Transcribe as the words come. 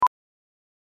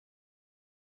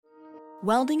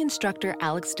Welding instructor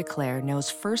Alex DeClaire knows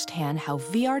firsthand how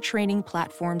VR training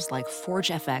platforms like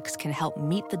ForgeFX can help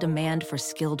meet the demand for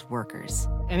skilled workers.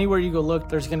 Anywhere you go look,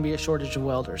 there's going to be a shortage of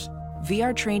welders.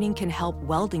 VR training can help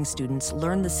welding students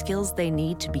learn the skills they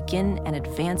need to begin and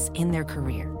advance in their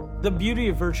career. The beauty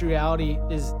of virtual reality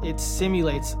is it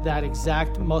simulates that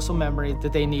exact muscle memory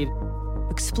that they need.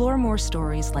 Explore more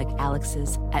stories like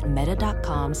Alex's at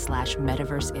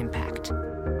meta.com/metaverseimpact.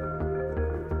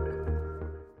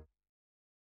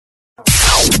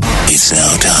 It's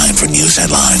now time for news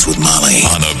headlines with Molly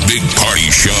on the Big Party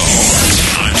Show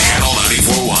on Channel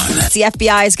 94.1. The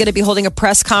FBI is going to be holding a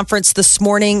press conference this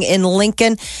morning in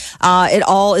Lincoln. It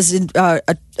all is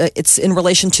it's in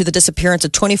relation to the disappearance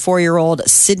of 24-year-old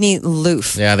Sydney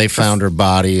Loof. Yeah, they found her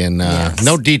body, and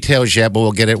no details yet, but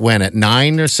we'll get it when? At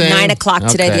 9 or saying? 9 o'clock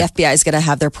today, the FBI is going to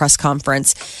have their press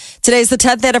conference. Today's the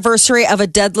 10th anniversary of the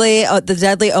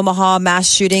deadly Omaha mass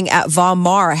shooting at Von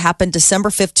Maur. It happened December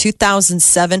 5th,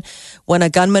 2007, when a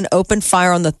gunman opened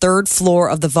fire on the third floor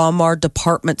of the Von Maur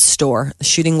department store. The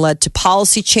shooting led to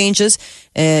policy changes,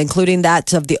 including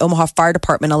that of the Omaha Fire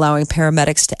Department allowing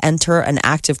paramedics to enter an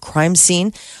active crime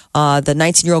scene. The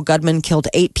 19-year-old gunman killed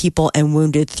 8 people and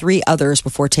wounded 3 others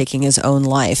before taking his own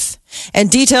life. And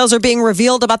details are being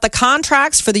revealed about the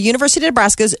contracts for the University of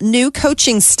Nebraska's new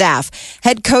coaching staff.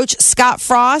 Head coach Scott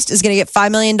Frost is going to get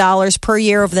 $5 million per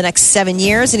year over the next 7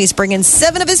 years, and he's bringing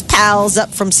 7 of his pals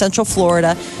up from Central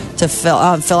Florida to fill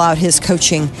out his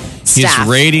coaching staff. He's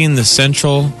raiding the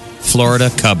Central Florida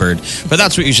cupboard. But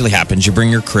that's what usually happens. You bring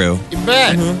your crew. You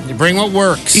bet. You bring what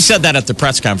works. He said that at the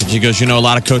press conference. He goes, a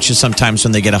lot of coaches sometimes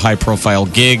when they get a higher profile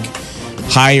gig,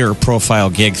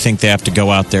 think they have to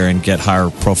go out there and get higher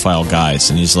profile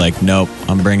guys. And he's like, nope,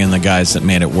 I'm bringing the guys that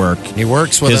made it work. He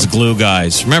works with his them. glue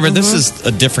guys. Remember, this is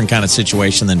a different kind of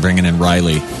situation than bringing in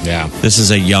Riley. Yeah. This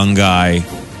is a young guy,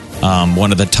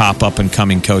 one of the top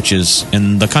up-and-coming coaches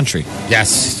in the country.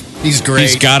 Yes. He's great.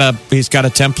 He's got a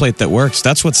template that works.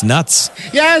 That's what's nuts.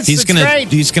 Yes, he's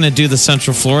gonna do the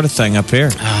Central Florida thing up here.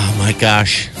 Oh my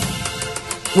gosh.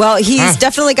 Well, he's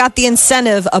definitely got the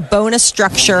incentive, a bonus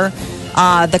structure,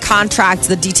 the contract,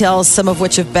 the details, some of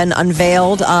which have been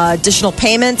unveiled. Additional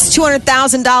payments,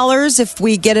 $200,000 if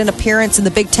we get an appearance in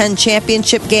the Big Ten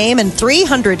championship game, and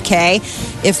 $300K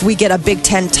if we get a Big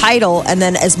Ten title, and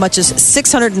then as much as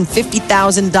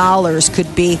 $650,000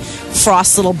 could be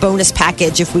Frost's little bonus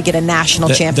package if we get a national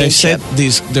championship. They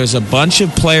said there's a bunch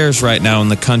of players right now in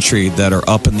the country that are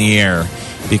up in the air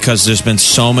because there's been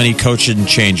so many coaching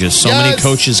changes. So many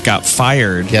coaches got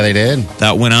fired. Yeah, they did.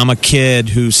 That when I'm a kid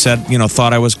who said,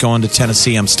 thought I was going to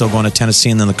Tennessee, I'm still going to Tennessee,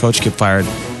 and then the coach get fired.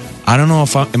 I don't know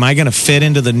am I going to fit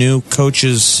into the new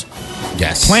coach's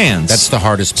plans? That's the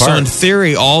hardest part. So in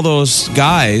theory, all those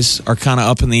guys are kind of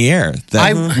up in the air.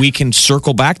 That we can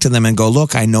circle back to them and go,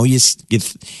 look, I know you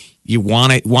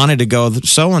wanted to go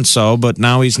so-and-so, but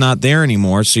now he's not there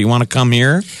anymore. So you want to come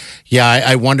here? Yeah,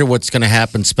 I wonder what's going to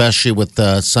happen, especially with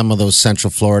some of those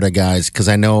Central Florida guys, because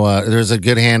I know there's a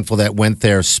good handful that went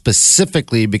there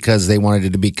specifically because they wanted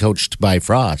it to be coached by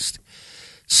Frost.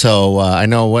 So I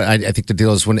know I think the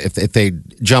deal is if they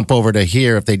jump over to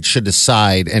here, if they should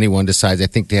decide, anyone decides, I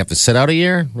think they have to sit out a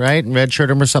year, right? And redshirt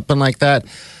them or something like that.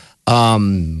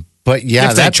 But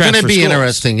yeah, that's going to be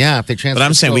interesting. Yeah, if they transfer. But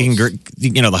I'm saying we can,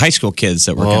 the high school kids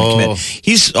that we're going to commit.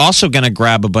 He's also going to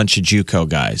grab a bunch of JUCO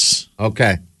guys.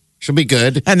 Okay, should be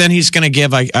good. And then he's going to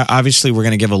give. Obviously, we're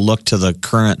going to give a look to the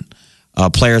current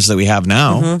players that we have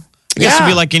now. I guess it'd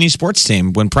be like any sports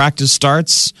team. When practice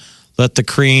starts, let the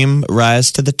cream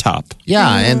rise to the top.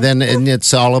 Yeah, and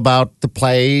it's all about the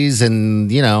plays,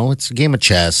 and it's a game of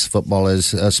chess. Football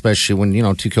is, especially when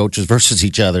 2 coaches versus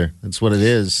each other. That's what it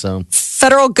is. So,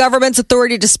 federal government's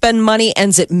authority to spend money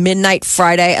ends at midnight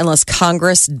Friday unless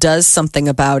Congress does something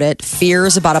about it.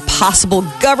 Fears about a possible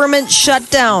government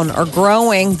shutdown are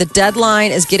growing. The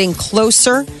deadline is getting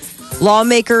closer.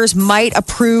 Lawmakers might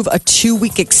approve a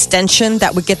 2-week extension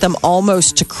that would get them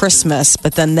almost to Christmas,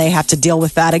 but then they have to deal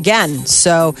with that again.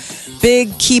 So,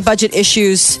 big key budget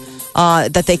issues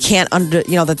that they can't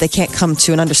come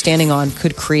to an understanding on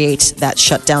could create that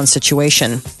shutdown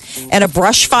situation. And a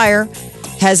brush fire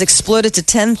has exploded to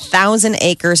 10,000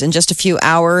 acres in just a few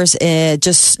hours,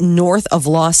 just north of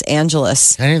Los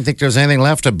Angeles. I didn't think there was anything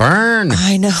left to burn.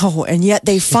 I know, and yet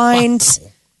they find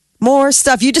more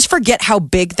stuff. You just forget how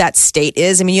big that state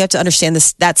is. I mean, you have to understand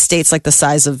this. That state's like the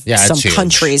size of some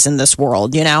countries in this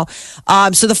world,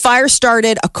 So the fire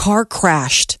started, a car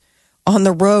crashed on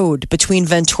the road between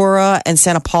Ventura and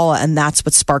Santa Paula, and that's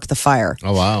what sparked the fire.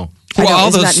 Oh, wow.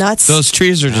 Isn't that nuts? Those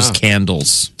trees are just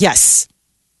candles. Yes.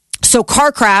 So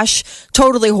car crash,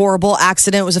 totally horrible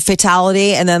accident, was a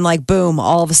fatality. And then like, boom,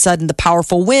 all of a sudden the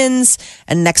powerful winds.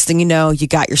 And next thing you know, you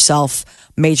got yourself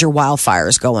major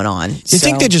wildfires going on. Do you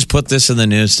think they just put this in the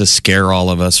news to scare all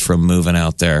of us from moving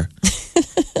out there?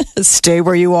 Stay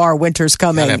where you are. Winter's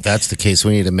coming. And if that's the case,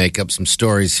 we need to make up some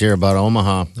stories here about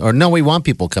Omaha. Or no, we want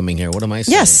people coming here. What am I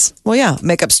saying? Yes. Well, yeah.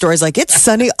 Make up stories like it's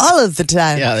sunny all of the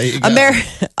time. Yeah, there you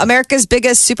go. America's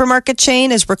biggest supermarket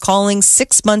chain is recalling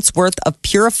 6 months worth of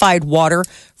purified water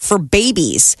for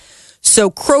babies.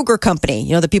 So Kroger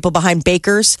Company, the people behind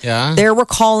Baker's, they're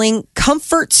recalling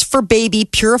Comforts for Baby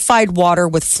purified water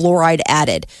with fluoride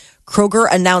added. Kroger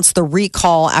announced the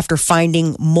recall after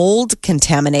finding mold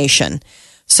contamination.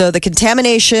 So the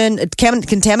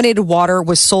contaminated water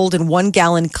was sold in 1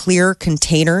 gallon clear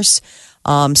containers.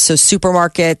 So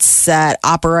supermarkets that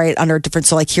operate under different,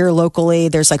 so like here locally,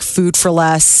 there's like Food for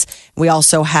Less. We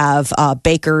also have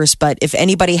Baker's. But if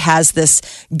anybody has this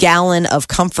gallon of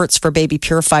Comforts for Baby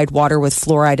purified water with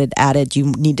fluoride added,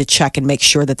 you need to check and make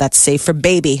sure that that's safe for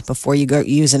baby before you go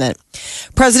using it.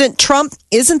 President Trump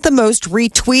isn't the most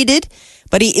retweeted,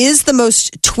 but he is the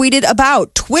most tweeted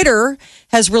about. Twitter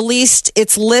has released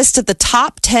its list of the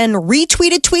top 10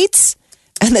 retweeted tweets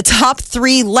and the top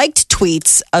 3 liked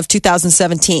tweets of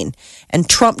 2017. And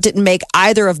Trump didn't make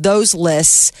either of those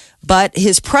lists, but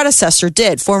his predecessor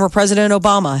did. Former President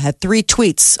Obama had 3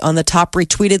 tweets on the top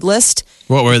retweeted list.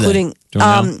 What were including,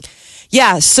 they?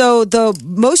 Yeah, so the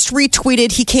most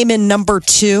retweeted, he came in number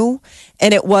 2,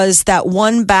 and it was that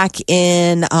one back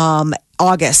in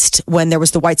August when there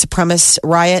was the white supremacist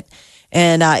riot.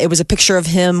 And it was a picture of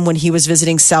him when he was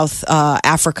visiting South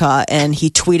Africa. And he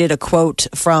tweeted a quote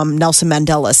from Nelson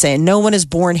Mandela saying, "No one is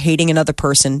born hating another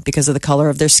person because of the color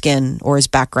of their skin or his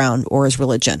background or his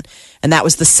religion." And that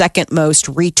was the second most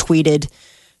retweeted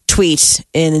tweet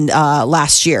in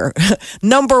last year.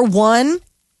 Number 1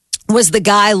 was the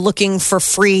guy looking for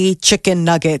free chicken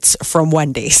nuggets from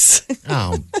Wendy's.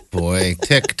 Oh, boy.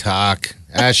 TikTok.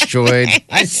 Asteroid.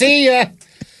 I see ya.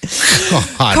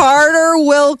 God. Carter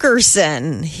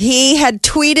Wilkerson, he had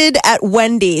tweeted at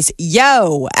Wendy's,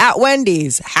 at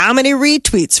Wendy's, how many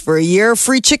retweets for a year of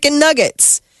free chicken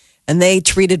nuggets? And they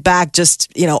tweeted back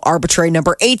just, arbitrary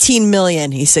number, 18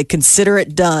 million. He said, consider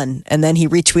it done. And then he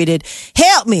retweeted,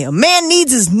 help me, a man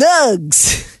needs his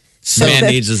nugs. So man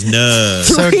needs his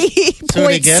nugs.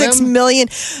 3.6 million.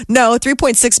 No,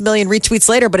 3.6 million retweets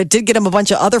later, but it did get him a bunch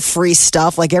of other free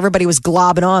stuff. Like everybody was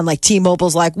globbing on. Like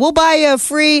T-Mobile's like, we'll buy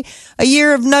you a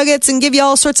year of nuggets and give you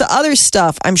all sorts of other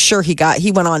stuff. I'm sure he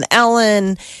went on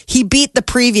Ellen. He beat the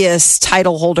previous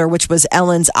title holder, which was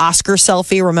Ellen's Oscar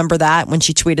selfie. Remember that when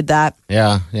she tweeted that?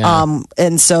 Yeah.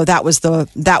 And so that was the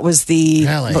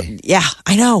Really? Yeah,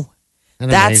 I know.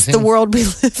 That's the world we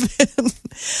live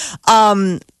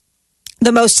in.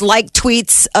 The most liked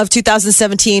tweets of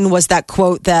 2017 was that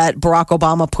quote that Barack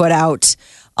Obama put out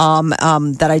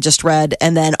that I just read.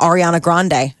 And then Ariana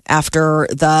Grande after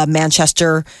the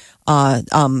Manchester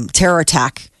terror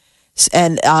attack.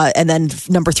 And then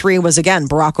number 3 was, again,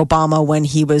 Barack Obama when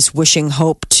he was wishing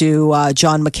hope to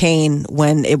John McCain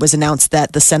when it was announced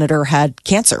that the senator had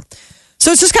cancer.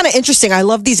 So it's just kind of interesting. I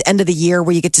love these end of the year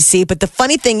where you get to see. But the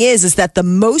funny thing is that the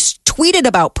most tweeted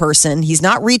about person, he's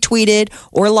not retweeted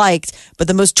or liked, but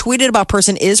the most tweeted about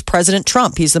person is President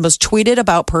Trump. He's the most tweeted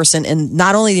about person in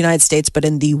not only the United States, but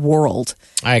in the world.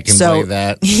 I can believe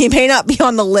that. He may not be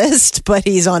on the list, but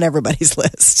he's on everybody's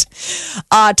list.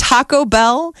 Taco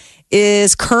Bell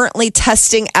is currently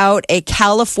testing out a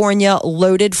California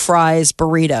loaded fries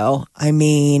burrito. I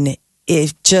mean,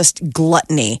 it's just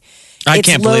gluttony. I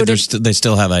can't believe they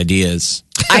still have ideas.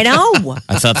 I know.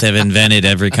 I thought they've invented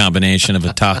every combination of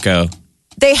a taco.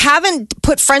 They haven't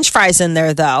put French fries in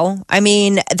there, though. I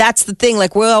mean, that's the thing.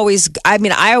 Like,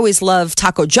 I always love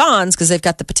Taco John's because they've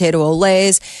got the potato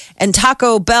olays. And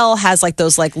Taco Bell has like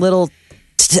those like little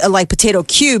like potato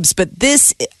cubes. But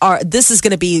this is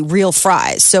going to be real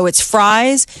fries. So it's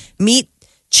fries, meat,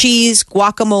 cheese,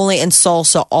 guacamole, and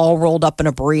salsa all rolled up in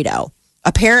a burrito.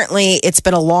 Apparently, it's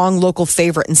been a long local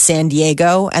favorite in San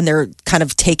Diego, and they're kind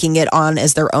of taking it on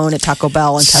as their own at Taco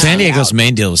Bell. And San Diego's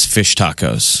main deal is fish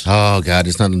tacos. Oh, God,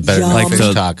 it's nothing better than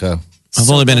fish taco. I've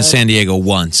only been in San Diego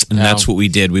once, and that's what we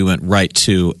did. We went right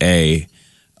to a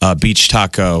beach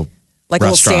taco like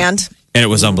restaurant, a little stand. And it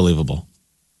was unbelievable.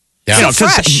 Yeah,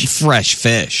 fresh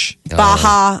fish.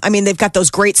 Baja. I mean, they've got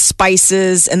those great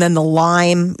spices and then the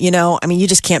lime, I mean, you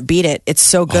just can't beat it. It's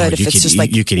so good.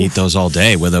 You could eat those all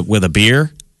day with a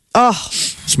beer. Oh,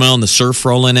 smelling the surf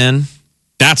rolling in.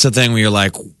 That's the thing where you're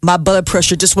like, my blood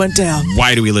pressure just went down.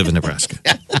 Why do we live in Nebraska?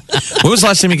 When was the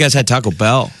last time you guys had Taco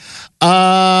Bell?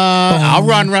 I'll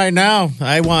run right now.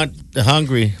 I want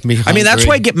hungry. I mean, that's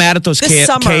why I get mad at those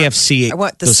KFC. I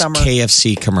want this summer.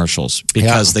 KFC commercials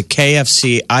because the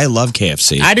KFC. I love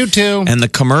KFC. I do too. And the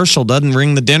commercial doesn't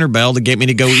ring the dinner bell to get me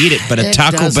to go eat it. But a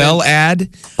Taco Bell ad,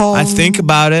 I think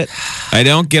about it. I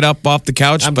don't get up off the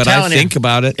couch, but I think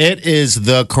about it. It is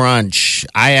the crunch.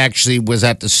 I actually was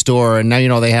at the store, and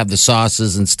now they have the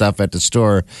sauces and stuff at the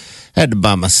store. I had to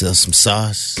buy myself some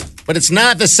sauce. But it's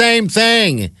not the same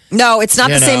thing. No, it's not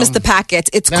the same as the packet.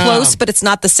 It's close, but it's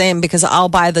not the same because I'll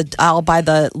buy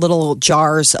the little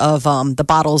jars of the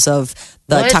bottles of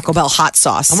the Taco Bell hot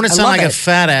sauce. I'm going to sound like a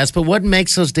fat ass, but what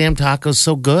makes those damn tacos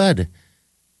so good?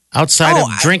 Outside of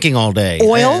drinking all day.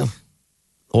 Oil?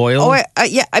 Oil?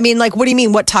 Yeah. I mean, like, what do you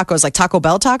mean? What tacos? Like Taco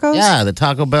Bell tacos? Yeah, the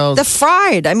Taco Bell. The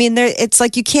fried. I mean, it's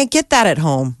like you can't get that at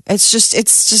home. It's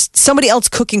just somebody else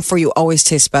cooking for you always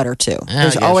tastes better too.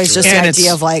 There's always just the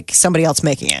idea of like somebody else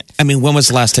making it. I mean, when was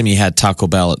the last time you had Taco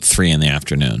Bell at 3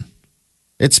 p.m?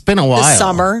 It's been a while. This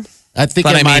summer. I think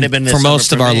it might have been this for summer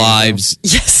most of our lives.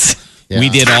 Yes. Yeah. We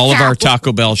did all of our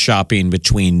Taco Bell shopping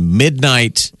between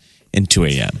midnight and 2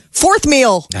 a.m. Fourth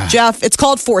meal, Jeff. It's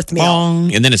called fourth meal.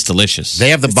 And then it's delicious. They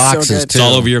have the boxes so good. too. It's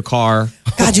all over your car.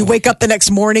 God, you wake up the next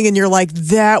morning and you're like,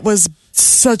 that was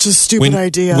such a stupid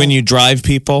idea. When you drive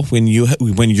people, when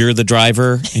you're the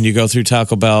driver and you go through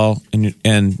Taco Bell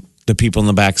and the people in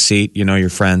the back seat, your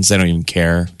friends, they don't even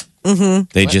care.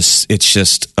 Mm-hmm. It's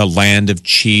just a land of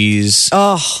cheese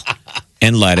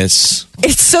and lettuce.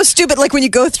 It's so stupid. Like when you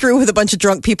go through with a bunch of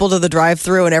drunk people to the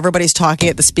drive-thru and everybody's talking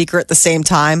at the speaker at the same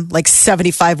time, like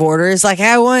 75 orders. Like,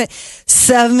 I want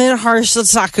 7 harsh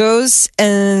tacos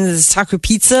and taco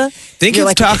pizza. Think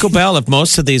of Taco Bell if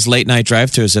most of these late night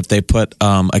drive-thrus, if they put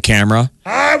a camera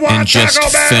and just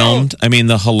filmed,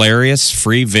 the hilarious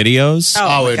free videos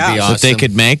it would be awesome. that they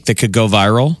could make that could go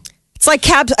viral.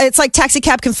 It's like Taxi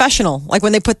Cab Confessional. Like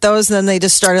when they put those and then they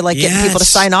just started like getting people to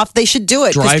sign off. They should do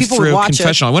it because people would watch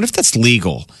confessional. I wonder if that's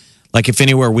legal. Like if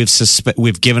anywhere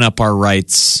we've given up our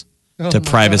rights to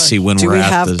privacy when Do we're we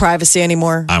at have privacy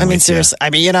anymore? Seriously.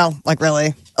 Like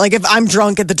really. Like if I'm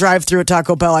drunk at the drive-thru at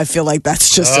Taco Bell, I feel like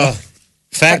that's just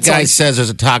Fat guy says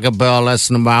there's a Taco Bell less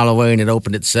than a mile away and it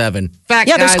opened at 7. Fat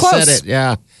guy said it.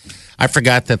 Yeah. I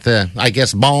forgot that breakfast.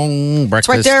 It's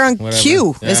right there on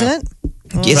cue, isn't it?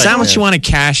 Is that what you want to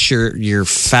cash your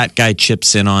fat guy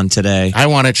chips in on today? I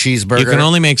want a cheeseburger. You can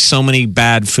only make so many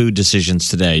bad food decisions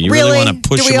today. You really want to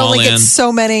push them all in? Do we only get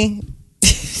so many?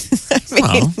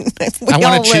 I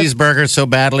want a cheeseburger so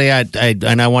badly. I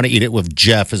want to eat it with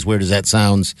Jeff, as weird as that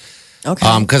sounds.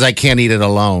 Okay. Because I can't eat it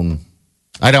alone.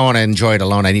 I don't want to enjoy it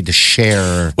alone. I need to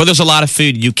share. Well, there's a lot of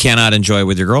food you cannot enjoy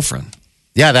with your girlfriend.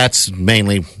 Yeah, that's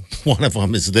mainly one of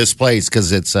them is this place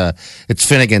because it's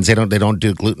Finnegan's. They don't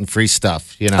do gluten-free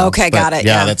stuff, Okay, got it.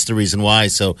 Yeah, that's the reason why.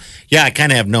 So, yeah, I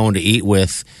kind of have no one to eat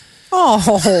with. Oh,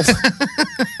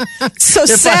 so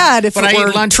sad if it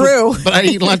were true. But I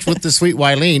eat lunch with the sweet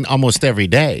Wileen almost every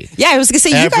day. Yeah, I was going to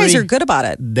say, you guys are good about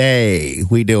it. Day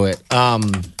we do it.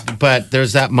 But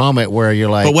there's that moment where you're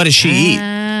like. But what does she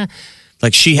eat?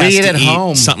 Like she has to eat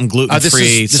home. Something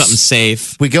gluten-free, something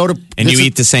safe. We go to... And you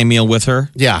eat the same meal with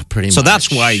her? Yeah, pretty much. So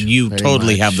that's why you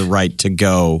totally have the right to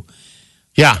go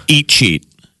eat cheat.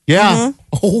 Yeah. Mm-hmm.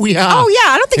 Oh, yeah. Oh,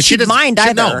 yeah. I don't think she'd mind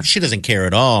either. No, she doesn't care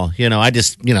at all. I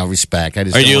just, respect. I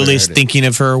just Are you at least thinking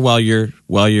of her while you're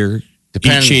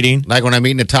eat cheating? Like when I'm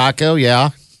eating a taco,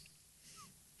 yeah.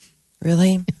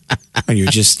 Really? Or you're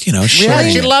just,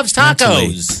 Really? She loves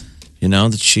tacos.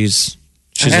 That she's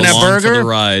and along a burger, for the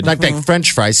ride. like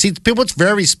French fries. See, people, it's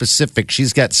very specific.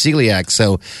 She's got celiac,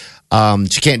 so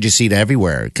she can't just eat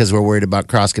everywhere because we're worried about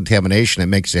cross-contamination. It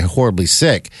makes her horribly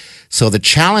sick. So the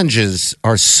challenges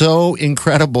are so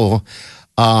incredible.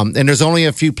 And there's only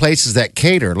a few places that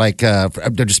cater. Like, I'll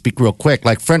just speak real quick.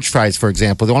 Like French fries, for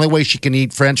example. The only way she can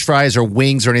eat French fries or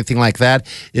wings or anything like that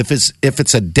if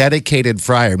it's a dedicated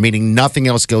fryer, meaning nothing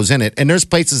else goes in it. And there's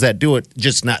places that do it,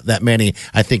 just not that many.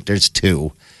 I think there's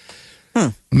 2.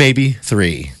 Maybe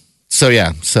 3. So,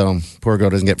 yeah. So, poor girl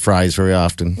doesn't get fries very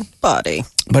often. Buddy.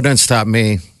 But don't stop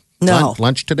me. No.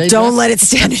 Lunch today? Don't let it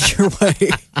stand in your way.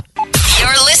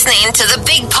 You're listening to the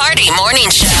Big Party Morning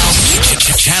Show.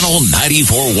 Channel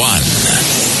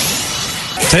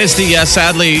 94.1. Today's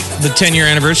sadly, the 10-year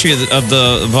anniversary of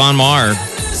the Von Maur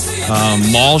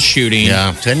mall shooting.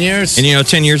 Yeah, 10 years. And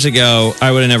 10 years ago,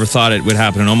 I would have never thought it would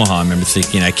happen in Omaha. I remember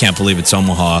thinking, I can't believe it's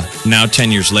Omaha. Now,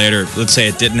 10 years later, let's say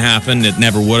it didn't happen. It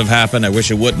never would have happened. I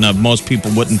wish it wouldn't have. Most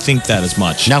people wouldn't think that as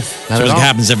much. No, so it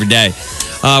happens every day.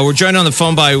 We're joined on the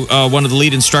phone by one of the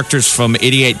lead instructors from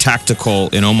 88 Tactical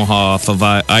in Omaha off of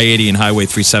I-80 and Highway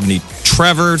 370,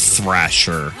 Trevor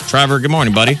Thrasher. Trevor, good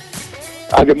morning, buddy.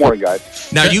 Good morning,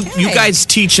 guys. Now, you guys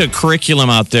teach a curriculum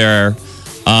out there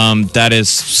that is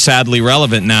sadly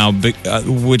relevant now,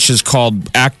 which is called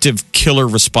Active Killer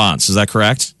Response. Is that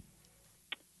correct?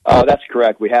 That's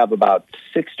correct. We have about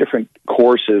 6 different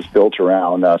courses built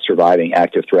around surviving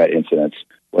active threat incidents,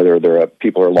 whether they're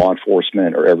people are law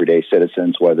enforcement or everyday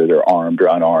citizens, whether they're armed or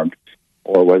unarmed,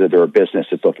 or whether they're a business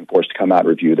that's looking for us to come out and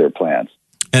review their plans.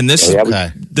 And this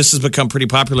has become pretty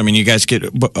popular. I mean, you guys get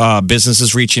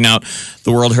businesses reaching out.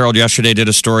 The World Herald yesterday did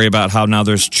a story about how now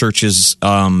there's churches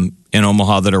in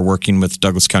Omaha that are working with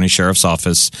Douglas County Sheriff's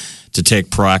Office to take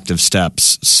proactive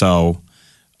steps. So,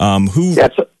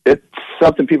 it's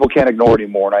something people can't ignore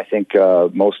anymore, and I think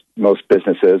most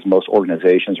businesses, most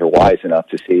organizations are wise enough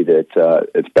to see that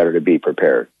it's better to be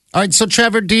prepared. All right, so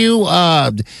Trevor, do you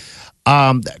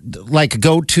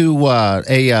go to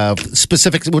a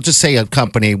specific, we'll just say a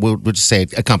company, we'll just say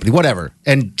a company, whatever,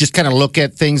 and just kind of look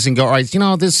at things and go, all right,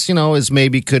 this, is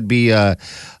maybe could be,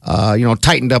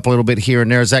 tightened up a little bit here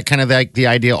and there. Is that kind of the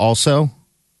idea also?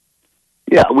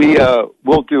 Yeah,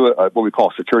 we'll do what we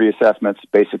call security assessments,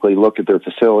 basically look at their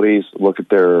facilities, look at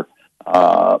their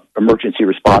emergency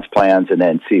response plans, and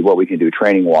then see what we can do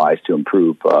training-wise to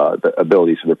improve the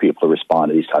abilities of their people to respond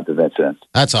to these types of incidents.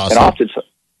 That's awesome. And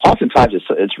oftentimes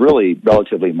it's really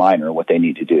relatively minor what they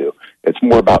need to do. It's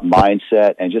more about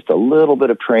mindset and just a little bit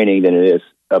of training than it is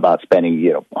about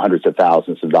spending hundreds of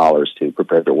thousands of dollars to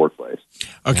prepare their workplace.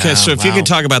 Okay, yeah, so if you could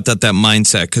talk about that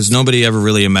mindset, because nobody ever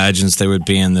really imagines they would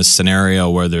be in this scenario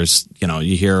where there's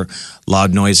you hear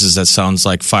loud noises that sounds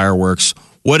like fireworks.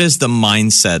 What is the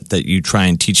mindset that you try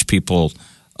and teach people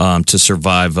to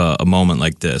survive a moment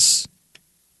like this?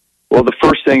 Well, the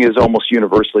first thing is almost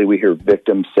universally we hear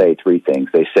victims say 3 things.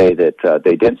 They say that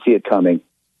they didn't see it coming,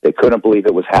 they couldn't believe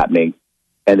it was happening,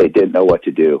 and they didn't know what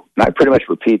to do. And I pretty much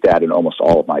repeat that in almost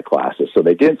all of my classes. So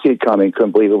they didn't see it coming,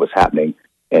 couldn't believe it was happening,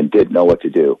 and didn't know what to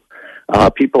do.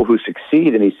 People who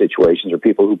succeed in these situations are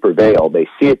people who prevail. They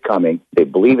see it coming, they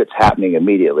believe it's happening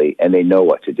immediately, and they know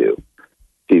what to do.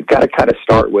 So you've got to kind of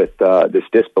start with this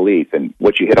disbelief. And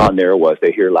what you hit on there was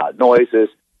they hear loud noises.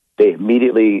 They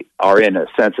immediately are in a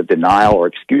sense of denial or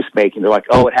excuse making. They're like,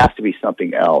 oh, it has to be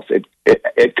something else.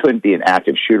 It couldn't be an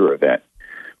active shooter event.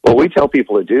 What we tell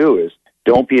people to do is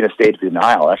don't be in a state of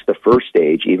denial. That's the first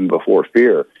stage, even before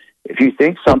fear. If you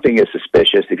think something is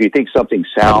suspicious, if you think something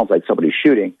sounds like somebody's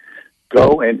shooting,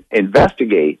 go and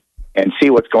investigate and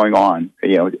see what's going on.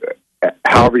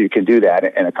 However you can do that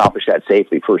and accomplish that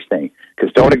safely first thing.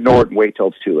 Because don't ignore it and wait till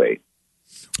it's too late.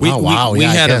 We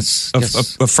had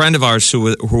a friend of ours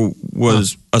who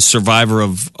was a survivor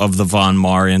of the Von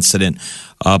Maur incident.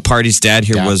 Party's dad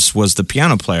here was the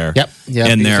piano player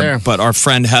in there. But our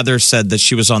friend Heather said that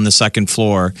she was on the 2nd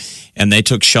floor and they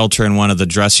took shelter in one of the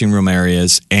dressing room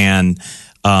areas. And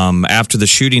after the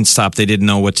shooting stopped, they didn't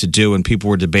know what to do and people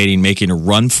were debating making a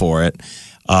run for it.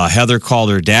 Heather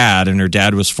called her dad, and her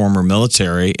dad was former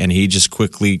military, and he just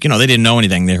quickly, they didn't know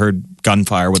anything. They heard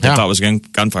gunfire, what they thought was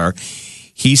gunfire.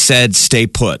 He said, stay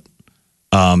put.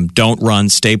 Don't run,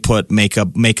 stay put, make a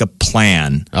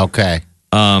plan. Okay.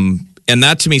 And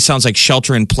that to me sounds like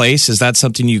shelter in place. Is that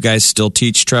something you guys still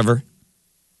teach, Trevor?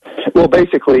 Well,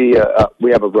 basically,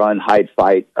 we have a run, hide,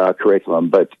 fight curriculum.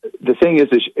 But the thing is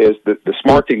the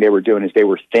smart thing they were doing is they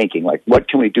were thinking, like, what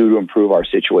can we do to improve our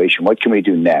situation? What can we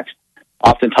do next?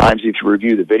 Oftentimes, if you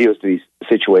review the videos of these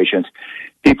situations,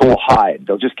 people will hide.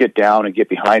 They'll just get down and get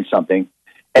behind something.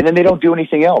 And then they don't do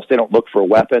anything else. They don't look for a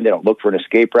weapon. They don't look for an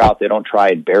escape route. They don't try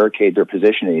and barricade their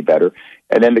position any better.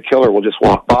 And then the killer will just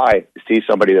walk by, see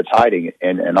somebody that's hiding,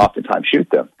 and oftentimes shoot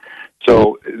them.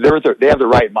 So they have the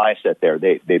right mindset there.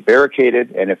 They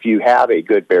barricaded, and if you have a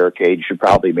good barricade, you should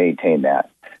probably maintain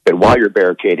that. But while you're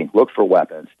barricading, look for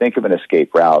weapons. Think of an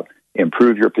escape route,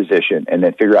 improve your position, and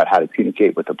then figure out how to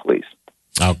communicate with the police.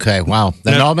 Okay, wow,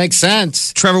 that all makes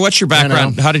sense. Trevor, what's your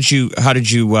background? How did you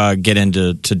get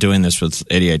into doing this with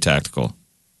 88 Tactical?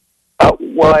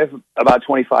 Well, I have about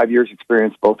 25 years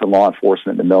experience both in law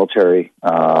enforcement and the military.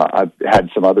 I've had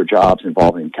some other jobs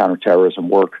involving counterterrorism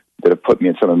work that have put me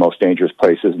in some of the most dangerous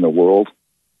places in the world.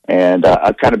 And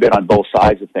I've kind of been on both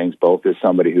sides of things, both as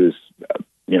somebody who's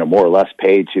more or less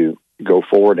paid to go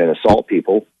forward and assault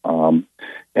people. And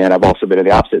I've also been on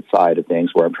the opposite side of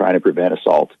things where I'm trying to prevent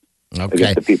assault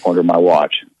against the people under my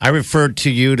watch. I referred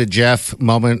to you, to Jeff,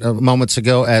 moments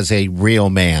ago as a real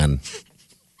man.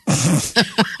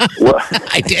 Well,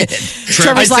 I did.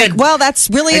 Trevor's like, well, that's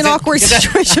really an awkward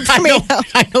situation for me.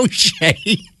 I know,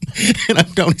 Shay. And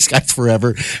I've known these guys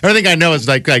forever. Everything I know is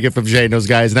like I get from Jay and those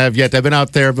guys. And I've been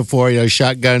out there before,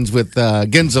 shotguns with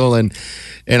Ginzel,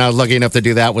 and I was lucky enough to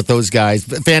do that with those guys.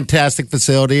 Fantastic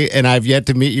facility. And I've yet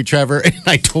to meet you, Trevor. And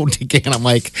I told DeGan, I'm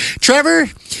like, Trevor,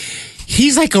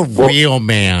 he's like a real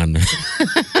man.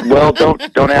 Well,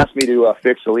 don't ask me to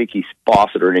fix a leaky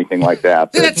faucet or anything like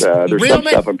that. But, there's some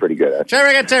stuff I'm pretty good at. Trevor,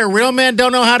 I got to tell you, real men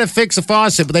don't know how to fix a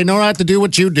faucet, but they know how to do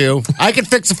what you do. I can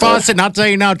fix a faucet, and I'll tell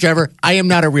you now, Trevor, I am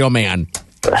not a real man.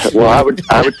 Well, I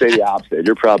would say the opposite.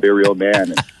 You're probably a real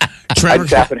man. I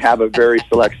just happen to have a very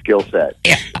select skill set.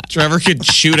 Yeah. Trevor could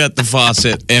shoot at the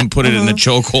faucet and put it in a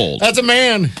chokehold. That's a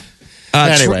man.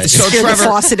 Anyway, so Trevor, the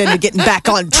faucet into getting back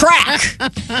on track.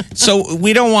 So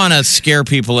we don't want to scare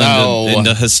people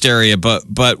into hysteria, but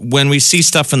when we see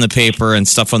stuff in the paper and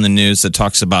stuff on the news that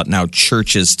talks about now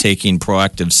churches taking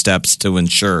proactive steps to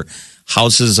ensure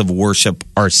houses of worship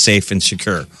are safe and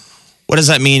secure, what does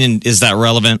that mean, and is that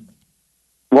relevant?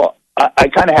 Well, I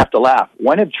kind of have to laugh.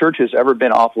 When have churches ever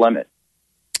been off limit?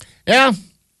 Yeah.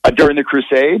 During the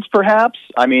Crusades, perhaps?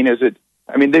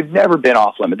 They've never been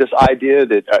off limit. This idea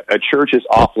that a church is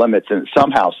off limits and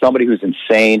somehow somebody who's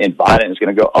insane and violent is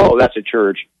going to go, oh, that's a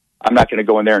church. I'm not going to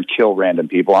go in there and kill random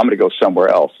people. I'm going to go somewhere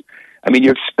else.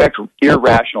 You expect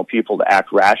irrational people to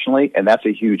act rationally, and that's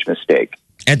a huge mistake.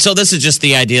 And so this is just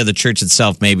the idea of the church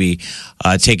itself maybe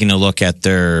taking a look at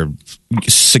their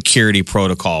security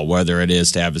protocol, whether it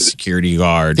is to have a security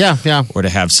guard or to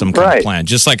have some kind of plan,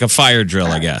 just like a fire drill,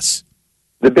 I guess.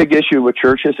 The big issue with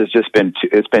churches has just been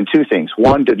two things.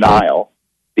 One, denial,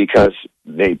 because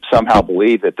they somehow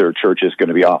believe that their church is going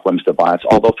to be off limits to violence,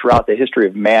 although throughout the history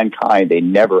of mankind, they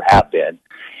never have been.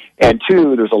 And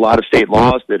two, there's a lot of state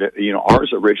laws that,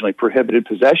 ours originally prohibited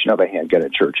possession of a handgun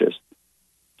in churches.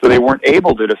 So they weren't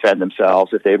able to defend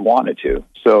themselves if they'd wanted to.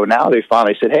 So now they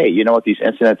finally said, hey, you know what? These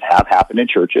incidents have happened in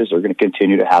churches. They're going to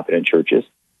continue to happen in churches.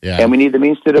 Yeah. And we need the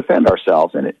means to defend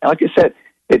ourselves. And like I said,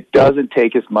 it doesn't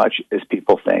take as much as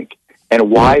people think.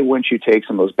 And why wouldn't you take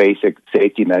some of those basic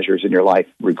safety measures in your life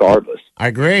regardless? I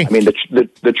agree.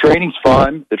 The training's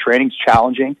fun. The training's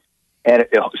challenging. And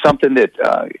it's something that,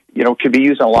 can be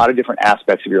used in a lot of different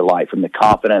aspects of your life, from the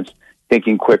confidence,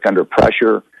 thinking quick under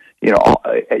pressure,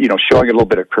 showing a little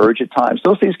bit of courage at times.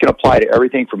 Those things can apply to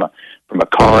everything from a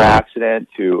car accident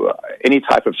to any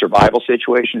type of survival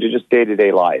situation to just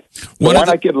day-to-day life. Why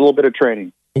not give a little bit of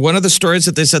training? One of the stories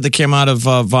that they said that came out of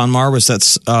Von Mar was that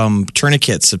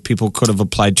tourniquets, that people could have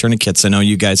applied tourniquets. I know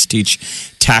you guys teach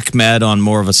TACMED on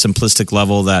more of a simplistic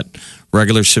level that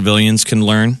regular civilians can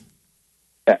learn.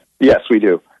 Yes, we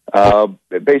do.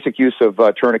 Basic use of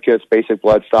tourniquets, basic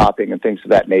blood stopping, and things of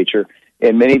that nature.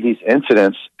 In many of these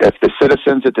incidents, if the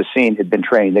citizens at the scene had been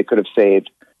trained, they could have saved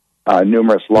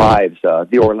numerous lives.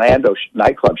 The Orlando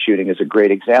nightclub shooting is a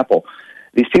great example.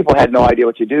 These people had no idea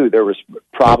what to do. There was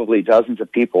probably dozens of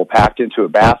people packed into a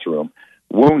bathroom,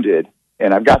 wounded,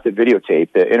 and I've got the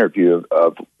videotape, the interview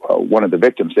of one of the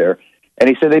victims there, and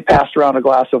he said they passed around a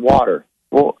glass of water.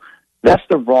 Well, that's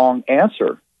the wrong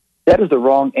answer. That is the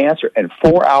wrong answer. And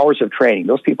 4 hours of training.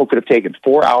 Those people could have taken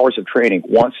 4 hours of training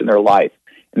once in their life,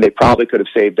 and they probably could have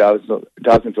saved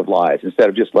dozens of lives instead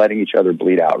of just letting each other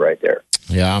bleed out right there.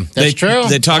 Yeah, that's true.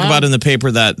 They talk about in the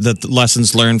paper that the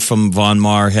lessons learned from Von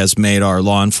Mar has made our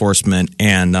law enforcement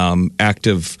and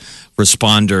active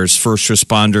responders, first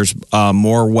responders,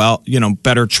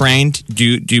 better trained. Do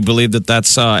you believe that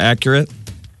that's accurate?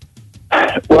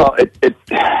 Well,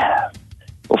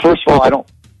 first of all,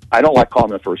 I don't like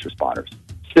calling them first responders.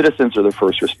 Citizens are the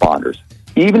first responders.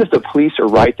 Even if the police are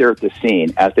right there at the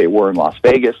scene, as they were in Las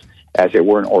Vegas, as they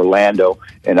were in Orlando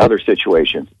and other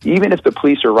situations, even if the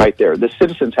police are right there, the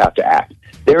citizens have to act.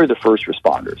 They're the first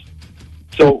responders.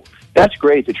 So that's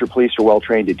great that your police are well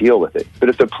trained to deal with it. But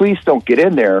if the police don't get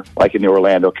in there, like in the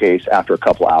Orlando case, after a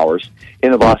couple hours,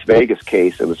 in the Las Vegas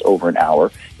case, it was over an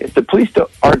hour, if the police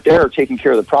aren't there taking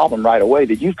care of the problem right away,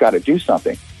 then you've got to do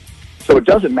something. So it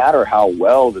doesn't matter how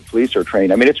well the police are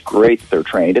trained. It's great that they're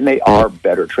trained, and they are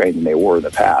better trained than they were in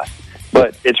the past.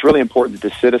 But it's really important that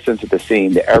the citizens at the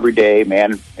scene, the everyday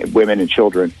men, women, and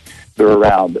children that are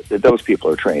around, that those people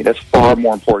are trained. That's far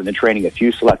more important than training a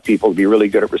few select people to be really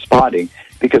good at responding,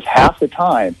 because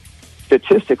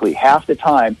statistically, half the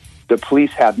time, the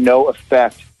police have no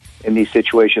effect in these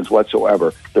situations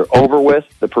whatsoever. They're over with,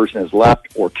 the person has left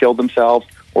or killed themselves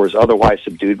or is otherwise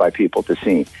subdued by people at the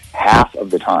scene. Half of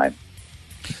the time.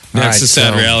 That's the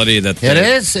sad reality that it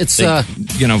is. It's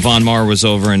Von Mar was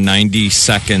over in 90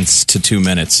 seconds to 2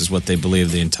 minutes is what they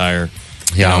believe the entire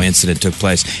incident took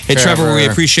place. Hey, Trevor, we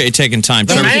appreciate you taking time.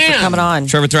 Thank you for coming on.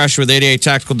 Trevor Thrasher with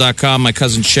 88tactical.com. My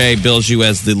cousin Shay bills you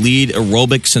as the lead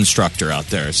aerobics instructor out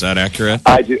there. Is that accurate?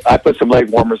 I do. I put some leg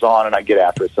warmers on and I get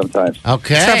after it sometimes.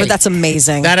 Okay. Trevor, that's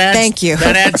amazing. Thank you.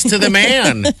 That adds to the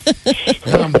man.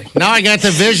 Now I got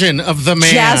the vision of the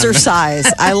man.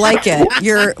 Jazzercise. I like it.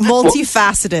 You're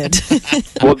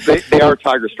multifaceted. Well, they are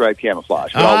tiger stripe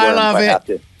camouflage. But I'll wear them love if I have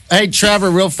it. to. Hey, Trevor,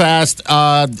 real fast.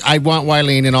 I want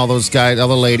Wileen and all those guys, all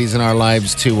the ladies in our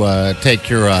lives to take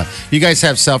your. You guys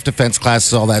have self-defense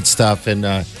classes, all that stuff, and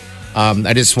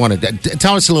I just wanted to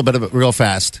tell us a little bit of it real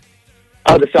fast.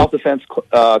 The self-defense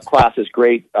class is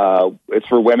great. It's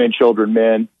for women, children,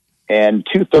 men, and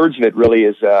 2/3 of it really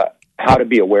is how to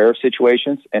be aware of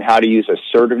situations and how to use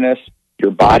assertiveness, your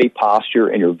body posture,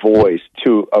 and your voice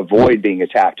to avoid being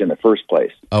attacked in the first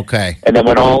place. Okay. And then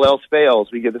when all else fails,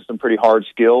 we give them some pretty hard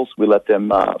skills. We let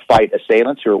them fight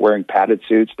assailants who are wearing padded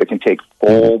suits that can take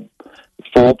full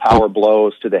power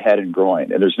blows to the head and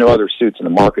groin. And there's no other suits in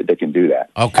the market that can do that.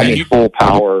 Okay. I mean, full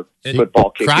power football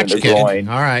kick in the groin.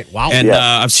 All right. Wow. And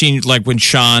I've seen, like, when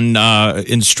Sean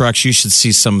instructs, you should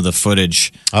see some of the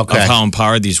footage of how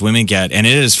empowered these women get. And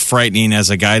it is frightening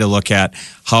as a guy to look at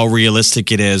how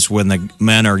realistic it is when the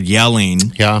men are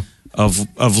yelling. Yeah.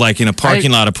 Of like in a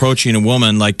parking lot approaching a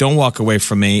woman, like, don't walk away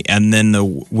from me. And then the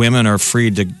women are free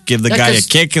to give the guy a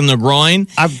kick in the groin.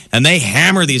 And they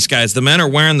hammer these guys. The men are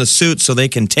wearing the suit so they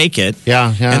can take it.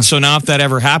 Yeah. And so now if that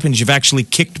ever happens, you've actually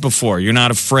kicked before. You're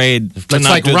not afraid. It's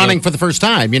like running for the first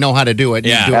time. You know how to do it.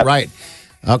 Yeah. You do it right.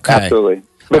 Okay. Absolutely.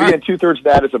 But again, 2/3 of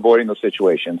that is avoiding those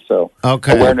situations. So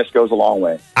awareness goes a long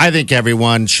way. I think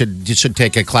everyone should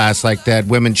take a class like that,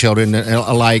 women, children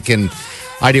alike. And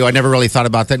I do. I never really thought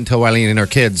about that until Wileen and her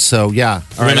kids. So, yeah.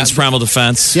 All right. Women's primal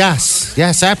defense. Yes.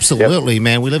 Yes, absolutely,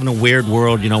 man. We live in a weird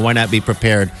world. Why not be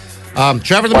prepared?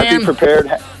 Trevor the man. Be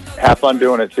prepared. Have fun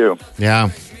doing it, too. Yeah.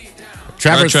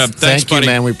 Trevor, Trev, thanks, buddy.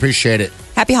 you, man. We appreciate it.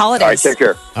 Happy holidays. All right, take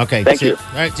care. Okay. Thank you.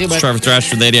 All right, see you, buddy. Trevor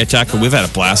Thrasher with 88 Tackle. We've had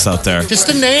a blast out there. Just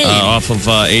a name. Off of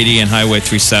 80 and Highway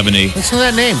 370. Listen to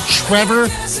that name. Trevor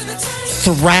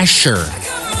Thrasher.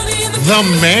 The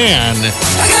man.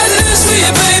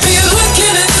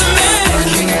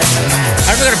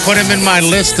 I'm going to put him in my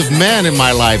list of men in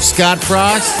my life. Scott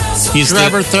Frost. He's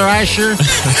Trevor Thrasher.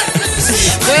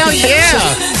 Well,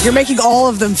 yeah. You're making all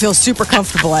of them feel super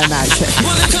comfortable, I imagine.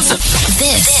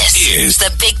 This is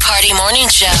the Big Party Morning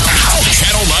Show.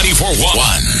 Channel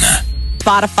 94.1.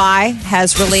 Spotify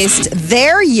has released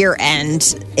their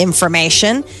year-end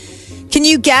information. Can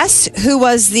you guess who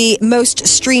was the most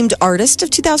streamed artist of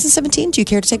 2017? Do you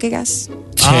care to take a guess?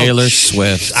 Taylor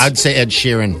Swift. I'd say Ed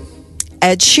Sheeran.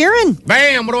 Ed Sheeran.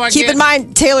 Bam, what do I Keep get? in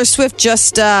mind, Taylor Swift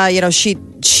just,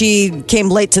 she came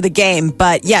late to the game.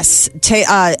 But yes,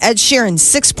 Ed Sheeran,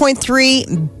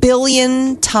 6.3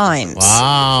 billion times.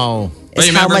 Wow. Is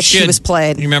how much she was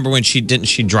played. You remember when she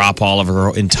drop all of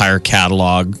her entire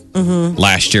catalog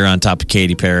last year on top of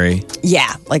Katy Perry?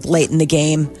 Yeah, like late in the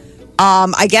game.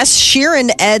 I guess Sheeran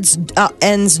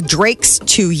ends Drake's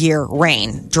 2-year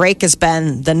reign. Drake has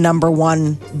been the number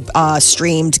one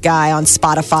streamed guy on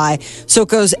Spotify. So it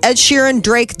goes Ed Sheeran,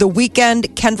 Drake, The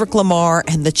Weeknd, Kendrick Lamar,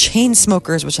 and the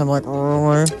Chainsmokers, which I'm like,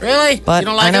 really? But you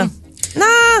don't like them? Nah,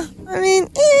 I mean,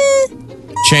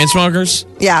 Chainsmokers?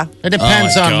 Yeah. It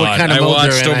depends on what kind of I mood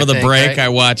watched they're in, over the think, break. right? I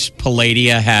watched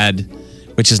Palladia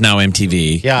which is now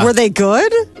MTV. Yeah. Were they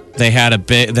good? They had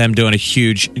them doing a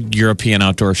huge European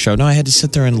outdoor show. No, I had to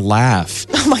sit there and laugh.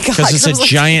 Oh my God. Because it's a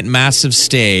giant, massive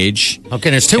stage. Okay,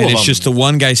 there's two of them. It's just the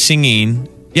one guy singing.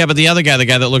 Yeah, but the other guy, the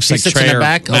guy that looks like sits in Trey the or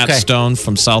back? Matt Okay. Stone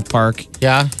from South Park.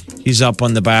 Yeah. He's up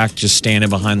on the back, just standing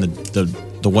behind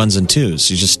the ones and twos.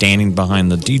 He's just standing behind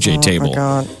the DJ table. Oh my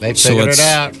God. They figured it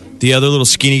out. The other little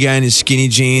skinny guy in his skinny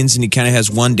jeans, and he kind of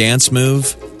has one dance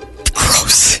move.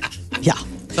 Gross. Yeah.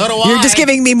 So do I. You're just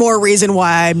giving me more reason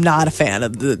why I'm not a fan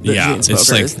of the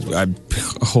It's like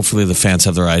hopefully the fans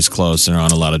have their eyes closed and are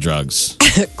on a lot of drugs.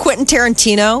 Quentin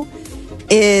Tarantino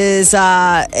is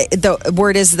the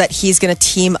word is that he's going to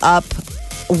team up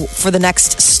for the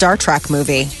next Star Trek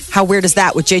movie. How weird is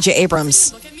that with J.J.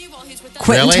 Abrams?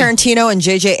 Quentin Really? Tarantino and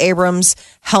J.J. Abrams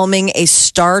helming a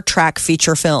Star Trek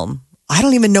feature film. I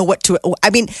don't even know what to. I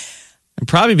mean, It'd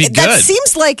probably be that good.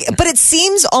 seems like, but it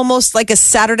seems almost like a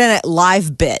Saturday Night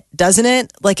Live bit, doesn't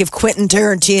it? Like if Quentin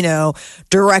Tarantino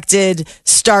directed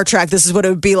Star Trek, this is what it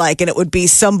would be like, and it would be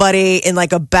somebody in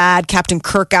like a bad Captain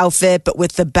Kirk outfit, but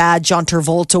with the bad John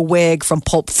Travolta wig from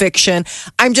Pulp Fiction.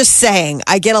 I'm just saying,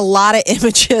 I get a lot of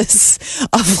images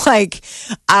of like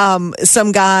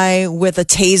some guy with a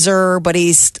taser, but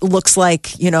he looks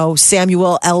like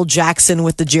Samuel L. Jackson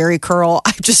with the Jerry curl.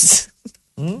 I just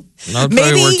That would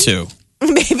probably work too.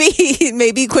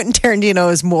 Maybe Quentin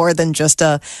Tarantino is more than just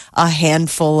a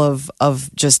handful of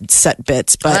just set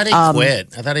bits. But I thought he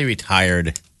quit. I thought he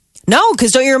retired. No,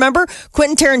 because don't you remember?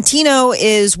 Quentin Tarantino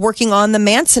is working on the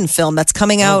Manson film that's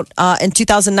coming out in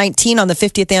 2019 on the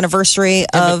 50th anniversary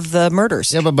of the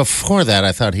murders. Yeah, but before that,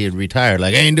 I thought he had retired.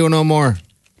 Like, I ain't doing no more.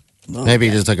 Maybe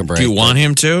he just took a break. Do you want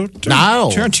him to? No.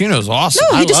 Tarantino's awesome.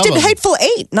 No, he just did him. Hateful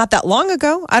Eight not that long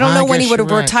ago. I don't know when he would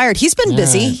have retired. He's been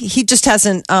busy. He just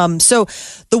hasn't. So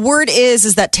the word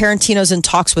is that Tarantino's in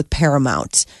talks with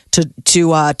Paramount to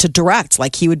direct.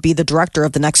 Like he would be the director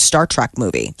of the next Star Trek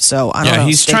movie. So I don't know. Yeah,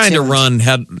 he's Stay trying tuned. to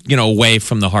run away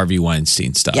from the Harvey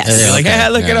Weinstein stuff. Yes. He's like, Okay. hey,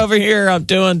 look it over here. I'm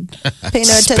doing Pay no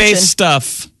attention. space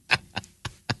stuff.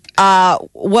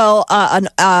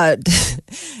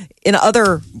 In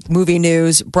other movie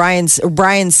news, Bryan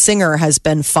Singer has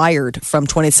been fired from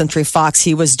 20th Century Fox.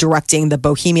 He was directing the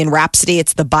Bohemian Rhapsody.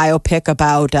 It's the biopic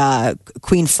about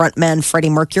Queen frontman Freddie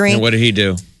Mercury. And what did he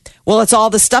do? Well, it's all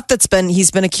the stuff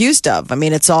he's been accused of. I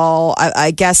mean, it's all,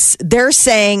 I guess they're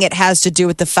saying it has to do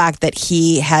with the fact that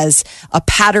he has a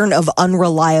pattern of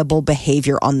unreliable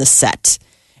behavior on the set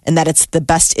and that it's the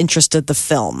best interest of the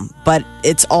film. But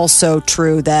it's also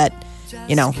true that,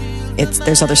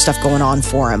 there's other stuff going on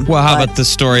for him. Well, how about the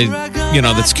story,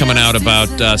 that's coming out about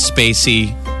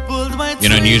Spacey,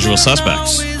 Unusual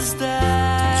Suspects?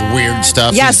 It's weird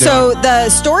stuff. Yeah, he's so doing. the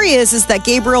story is that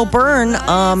Gabriel Byrne,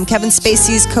 Kevin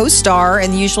Spacey's co-star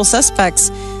in The Usual Suspects,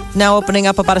 now opening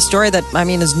up about a story that,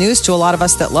 is news to a lot of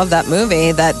us that love that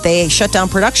movie, that they shut down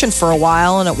production for a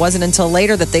while, and it wasn't until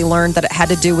later that they learned that it had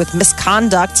to do with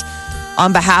misconduct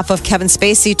on behalf of Kevin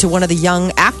Spacey to one of the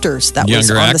young actors that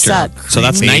was on the set. So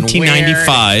that's Being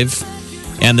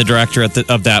 1995, and the director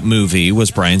of that movie was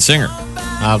Bryan Singer.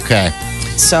 Okay.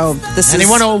 So this And is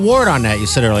he won an award on that, you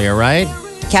said earlier, right?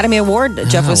 Academy Award.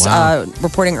 Jeff was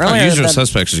reporting earlier. Usual that-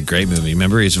 Suspects is a great movie.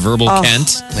 Remember, he's Verbal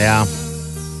Kent. Yeah.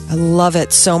 I love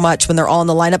it so much when they're all in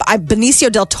the lineup. Benicio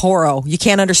del Toro, you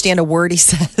can't understand a word he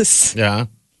says. Yeah.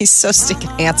 He's so stinking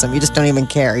handsome. You just don't even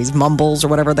care. He's Mumbles or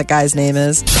whatever that guy's name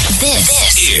is.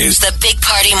 This is the Big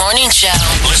Party Morning Show.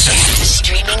 Listen.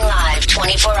 Streaming live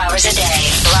 24 hours a day.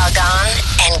 Log on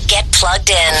and get plugged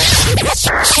in.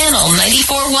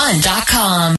 Channel941.com.